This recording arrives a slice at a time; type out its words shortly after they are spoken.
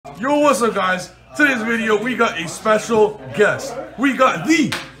Yo, what's up, guys? Today's video, we got a special guest. We got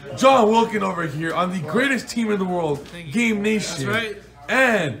the John Wilkin over here on the greatest team in the world, Game Nation. That's right.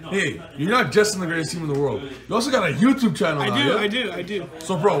 And hey, you're not just in the greatest team in the world. You also got a YouTube channel. I do.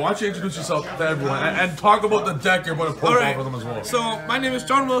 So, bro, why don't you introduce yourself to everyone and talk about the deck you're going to profile for them as well. So, my name is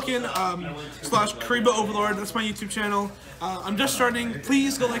John Wilkin, slash Kariba Overlord. That's my YouTube channel. I'm just starting.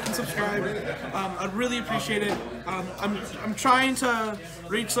 Please go like and subscribe. I'd really appreciate it. I'm trying to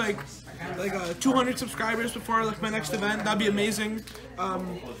reach like 200 subscribers before my next event. That'd be amazing.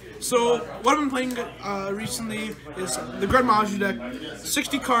 So what I've been playing recently is the GREN Maju deck,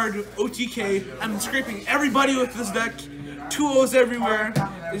 60 card OTK. I'm scraping everybody with this deck, 2-0s everywhere.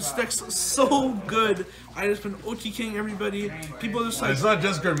 This deck's so good. I just been OTKing everybody. People just like. It's not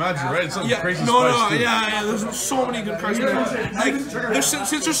just GREN Maju, right? It's some crazy no, spice too. yeah. There's so many good cards in there. Like,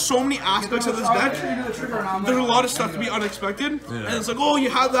 since there's so many aspects of this deck, there's a lot of stuff to be unexpected. Yeah. And it's like, oh, you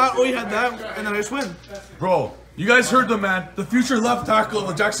had that, and then I just win. Bro, you guys heard the man, the future left tackle of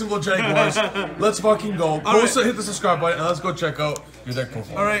the Jacksonville Jaguars. Let's fucking go. Hit the subscribe button and let's go check out your deck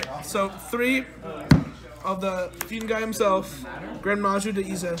profile. Alright, so 3 of the Fiend guy himself, GREN Maju de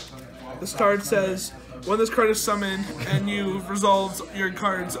Iza. This card says, when this card is summoned and you've resolved your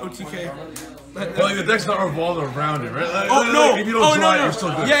card's OTK. But like the deck's not revolved around it, right? No! If you don't draw it, you're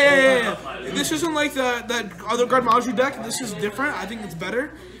still good. Yeah. This isn't like that other GREN Maju deck. This is different. I think it's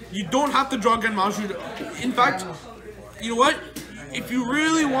better. You don't have to draw GREN Maju. In fact, you know what? If you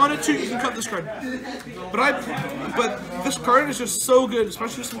really wanted to, you can cut this card. But this card is just so good,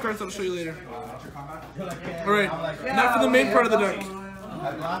 especially some cards that I'll show you later. Alright, now for the main part of the deck.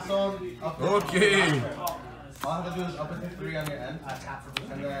 Okay. All I have to do is up and 3 on your end,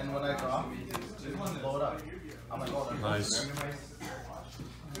 and then when I draw, blow it up. I'm like, oh, nice.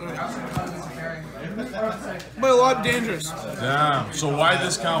 But a lot dangerous. Damn. So why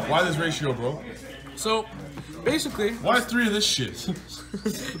this count? Why this ratio, bro? So, basically... Why 3 of this shit?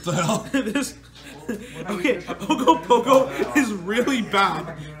 What the hell? Okay, Pogo is really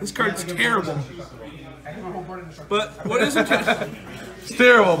bad. This card's terrible. But what is it? It's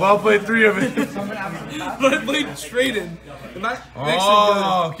terrible, but I'll play 3 of it. But I played Trade-In. And that makes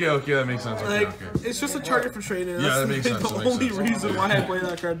okay, that makes sense. Okay. It's just a target for Trade-In. Yeah, that makes sense. The only reason why I play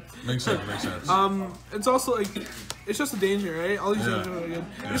that card. Makes sense. It's also like, it's just a danger, right? All these things are really good.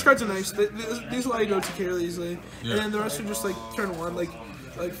 These cards are nice. These allow you to go to really easily. And then the rest are just like turn 1, like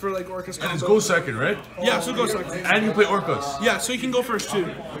for like Orcus combo. And it's go second, right? Yeah, so go second. And you play Orcus. Yeah, so you can go first too.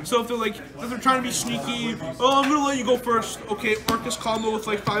 So if they're trying to be sneaky, oh, I'm gonna let you go first. Okay, Orcus combo with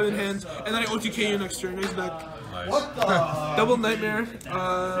like 5 in hand, and then I OTK you next turn. Nice deck. Nice. Double Nightmare.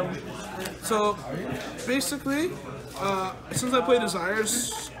 So basically, since I play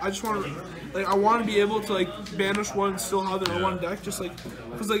Desires, I just want to I want to be able to banish one and still have it on one deck, just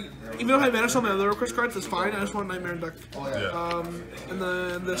because even if I banish all my other Orcus cards, that's fine. I just want Nightmare in deck. And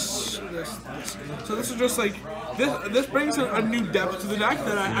then this. So this is just this brings a new depth to the deck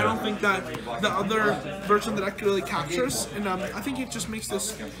that I don't think that the other version of the deck really captures, and I think it just makes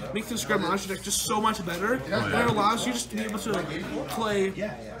this GREN Maju deck just so much better, and it allows you just to be able to play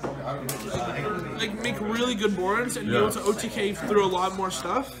make really good boards and be able to OTK through a lot more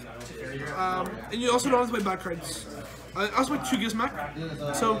stuff. And you also don't have to play bad cards. I also play 2 Gizmek.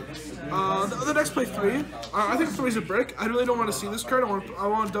 So the other decks play 3. I think 3 is a brick. I really don't want to see this card. I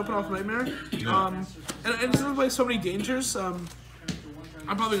want to dump it off Nightmare. And since I play so many dangers, I'm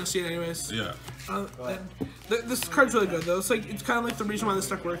probably gonna see it anyways. Yeah. This card's really good though. It's kind of like the reason why this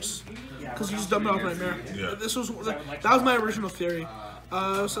deck works, because you just dump it off Nightmare. Yeah. That was my original theory.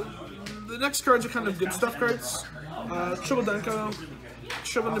 So the next cards are kind of good stuff cards. Triple Denko,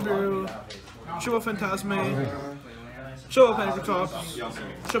 Triple Nibiru, Triple Phantasme, Triple Pankratops,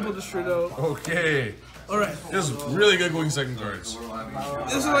 Triple Destrudo. Okay. Alright. This is really good going second cards.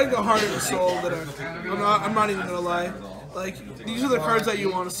 This is like the heart and soul of the deck. I'm not even gonna lie. These are the cards that you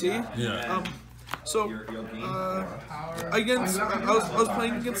want to see. Yeah. So against I was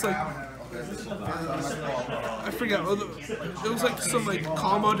playing against I forget. It was some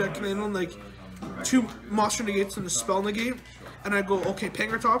combo deck and 2 monster negates and a spell negate, and I go, okay,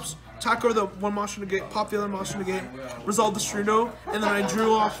 Pankratops, tackle the 1 monster negate, pop the other monster negate, resolve the Strudo, and then I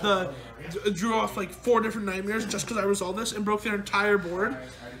drew off 4 different Nightmares just because I resolved this and broke their entire board.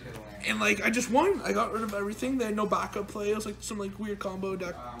 And I just won. I got rid of everything. They had no backup play. It was some weird combo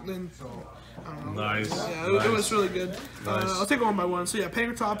deck. Then I don't know. Nice. Yeah, it was really good. Nice. I'll take it 1 by 1. So yeah,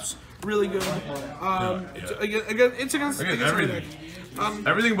 Pankratops, really good. Again, it's against everything.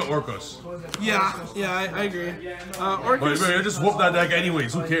 Everything but Orcus. Yeah, I agree. But Orcus. you just whoop that deck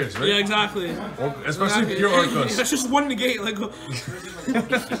anyways. Who cares, right? Yeah, exactly. Especially pure Orcus. It's just one negate. Like,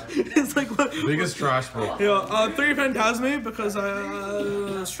 it's like what? Biggest trash, bro. Yeah, 3 Phantasme because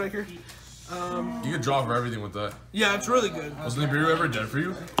Striker. You can draw for everything with that. Yeah, it's really good. Was Nibiru ever dead for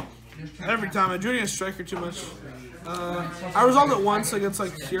you? Every time I drew against Striker too much. I resolved it once against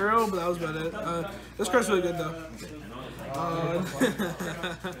like Hero, but that was about it. This card's really good though.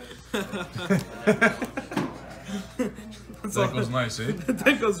 That goes nice, eh?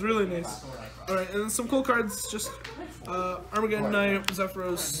 That goes really nice. Alright, and then some cool cards, just Armageddon Knight,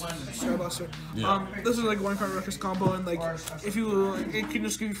 Zephyros, Skyblaster. Yeah. This is like 1-card Ruckus combo, and like if you, it can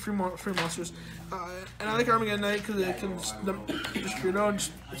just give you free monsters. And I like Armageddon Knight because it can just Yugioh,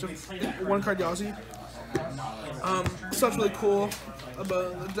 it's a 1-card Yazi. So that's really cool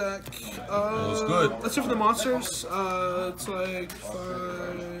about the deck. Looks good. That's it for the monsters. It's like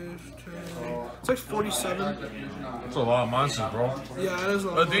 5, 10, it's like 47. That's a lot of monsters, bro. Yeah, it is a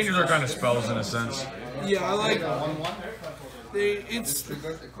lot. The dangers are kind of spells in a sense. Yeah, I like.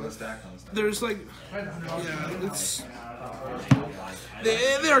 There's like, yeah, it's.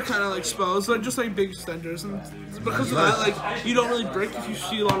 They are kind of like spells, they're just like big extenders, and because of that, like you don't really break if you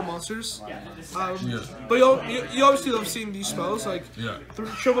see a lot of monsters. But you obviously love seeing these spells, like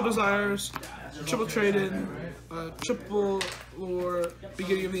triple desires, triple trade-in, triple lore,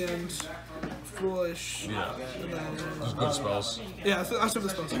 beginning of the end, foolish. Yeah, those good spells. Yeah, that's what the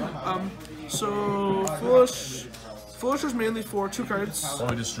spells. So Foolish is mainly for 2 cards.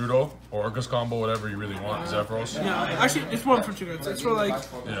 Only Destrudo or Orcus combo, whatever you really want. Zephyros. Yeah, actually, it's more for 2 cards. It's for like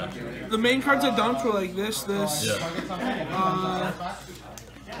the main cards I've done for like this, and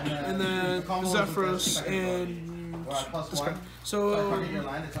then Zephyros and this card. So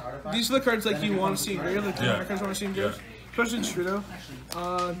these are the cards like you want to see engraved, like the cards you want to see engraved. Especially in Destrudo.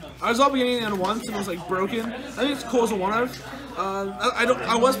 I was all beginning on once and it was like broken. I think it's cool as a 1-of.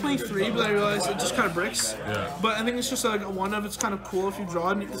 I was playing 3, but I realized it just kind of breaks. Yeah. But I think it's just like a 1-of. It's kind of cool if you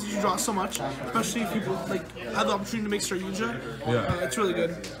draw, because you draw so much, especially if you like have the opportunity to make Star Yugioh. It's really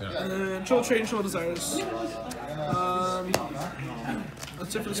good. And then Triple Trade and Triple Desires.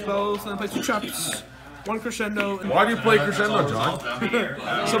 That's it for the spells. And then I play 2 traps. 1 Crescendo. And why do you play Crescendo, John?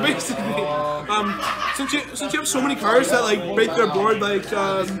 So basically, since you have so many cards that like break their board, like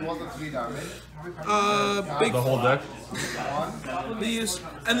the whole deck.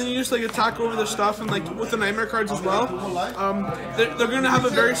 And then you just like attack over their stuff, and like with the nightmare cards as well, they're gonna have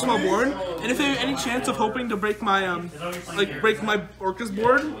a very small board, and if they have any chance of hoping to break my break my Orcus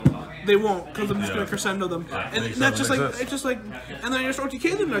board, they won't, because I'm just gonna Crescendo them, and that's just like it's just like, and then you just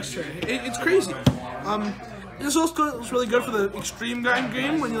OTK them next turn. It's crazy. This also is really good for the extreme grind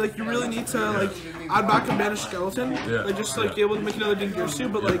game when you really need to add back and banish skeleton, like just able to make another Dingirsu,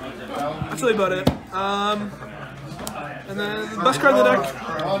 but that's really about it. And then the best card in the deck,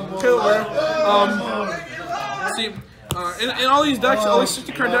 Taylor. See, in all these decks, all these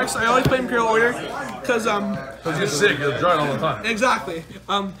 60 card decks, I always play Imperial Order because you're sick, you're drawing all the time. Exactly.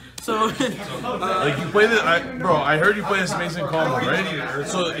 So like you play bro, I heard you play this amazing combo, right?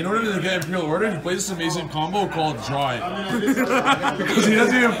 So in order to get Imperial Order, you play this amazing combo called Dry. Because he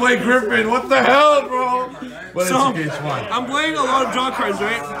doesn't even play Griffin. What the hell, bro? But so, it's okay, it's fine. I'm playing a lot of draw cards,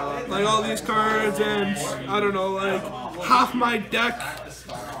 right? Like all these cards, and I don't know, like half my deck.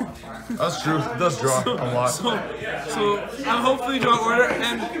 That's true. It does draw a lot. So I'm hopefully draw Order,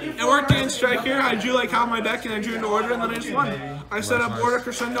 and it worked against Strike here. I drew like half my deck, and I drew into Order, and then I just won. I set up Order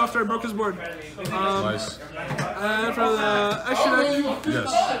Crescendo after I broke his board. Nice. And for the extra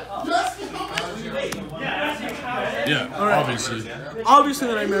deck, obviously. Obviously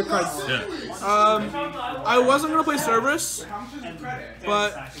the Nightmare cards. Yeah. I wasn't gonna play Cerberus,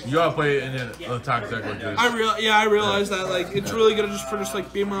 but you gotta play in an attack deck like this. I realized that it's really good just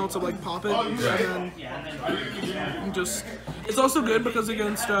being able to pop it, and then just it's also good because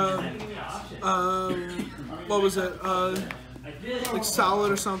against what was it, like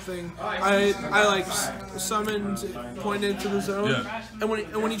Salad or something, I summoned, pointed to the zone, and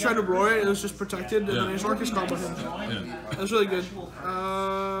when he tried to roar it, it was just protected, and then I just Orcus comboed him. It was really good.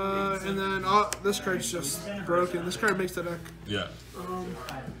 And then this card's just broken. This card makes the deck. Yeah.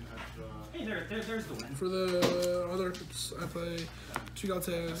 For the other cards, I play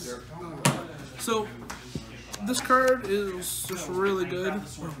Yugioh. So this card is just really good.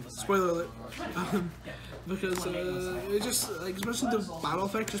 Spoiler alert. Because it just, especially the battle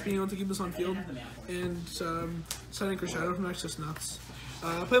effect, just being able to keep this on field, and setting Crescendo from next, just nuts.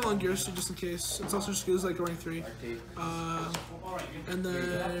 I play Longirsu just in case. It's also just good as a rank 3. And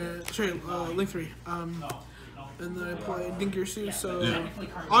then, sorry, Link 3. and then I play Dingirsu. So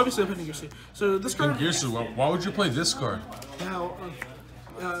obviously I play Dingirsu. So this card. Dingirsu. Why would you play this card?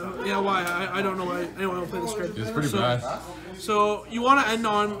 Yeah, why? I don't know why anyone would play this card. It's pretty bad. So you want to end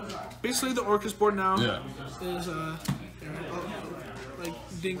on basically the Orcust board now. Is like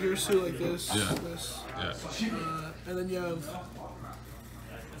Dingirsu like this. This. And then you have.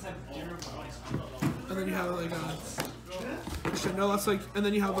 And then you have like no, that's like, and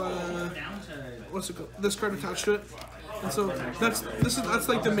then you have what's it called? This card attached to it, and so that's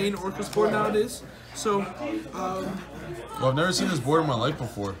like the main Orcust board nowadays. So, well, I've never seen this board in my life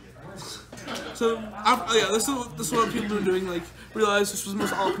before. So yeah, this is what people have been doing. Like, realize this was the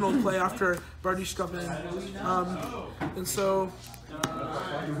most optimal play after Bardish got in, and so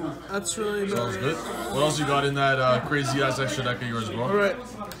that's really sounds good. What else you got in that crazy ass extra deck of yours, bro? All right,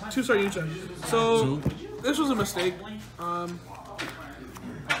 2-star Yugioh. So this was a mistake.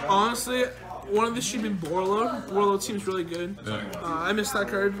 Honestly, one of these should be Borlo. Borlo seems really good. I missed that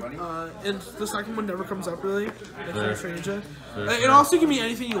card, and the second one never comes up really. It also can be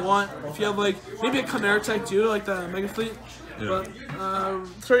anything you want. If you have like maybe a Chimera tech too, like the Mega Fleet. But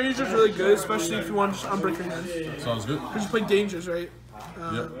Star Yugioh is really good, especially if you want to just unbreak your hand. Sounds good. Because you play Dangers, right?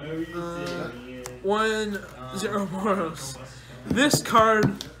 1-0 Moros. This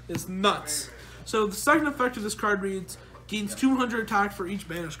card is nuts. So the second effect of this card reads, gains 200 attack for each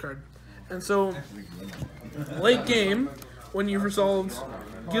banish card. And so, late game, when you've resolved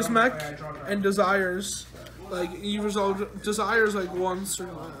Gizmek and Desires, like you resolved Desires like once or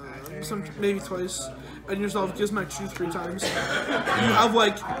maybe twice, and you resolve Gizmek 2-3 times, you have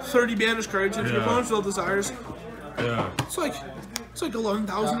like 30 banish cards, and if your opponent resolves Desires, it's like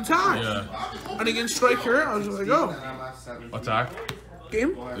 11,000 attack. And against Striker, I was just like, oh, attack.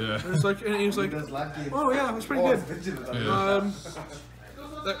 Game? And he was like, oh yeah, that's pretty good.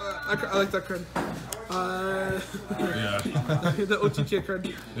 I like that card. The OTK card.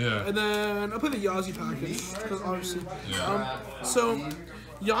 And then I'll play the Yazzie package, because obviously. So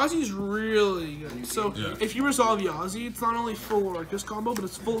Yazzie's really good. So if you resolve Yazzie, it's not only full Orcust combo, but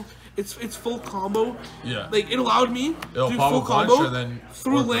it's full combo. Like it allowed me to do full combo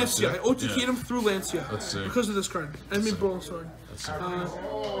through Lancia. I OTK'd him through Lancia because of this card. I mean Brawl Sword.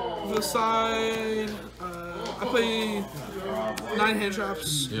 To the side, I play 9 hand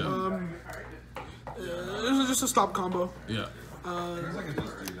traps. This is just a stop combo.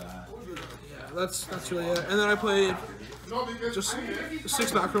 That's really it. And then I play just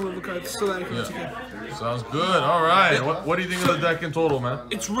 6 back removal cards so that I can OTK. Sounds good. All right. What do you think of the deck in total, man?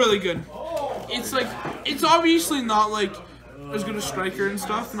 It's really good. It's like obviously not like as good as Striker and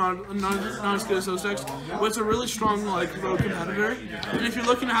stuff, not as good as those decks, but it's a really strong like road competitor. And if you're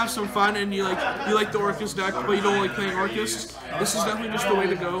looking to have some fun and you like the Orcust deck, but you don't like playing Orcust, this is definitely just the way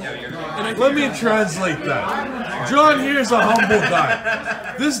to go. And let me translate that. John here is a humble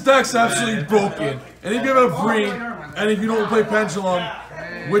guy. This deck's absolutely broken, and if you have a brain, and if you don't play Pendulum,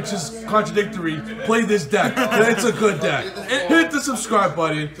 which is contradictory, play this deck. It's a good deck. Hit the subscribe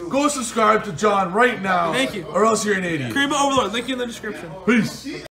button. Go subscribe to John right now. Thank you. Or else you're an idiot. Cream Overlord, link in the description. Peace.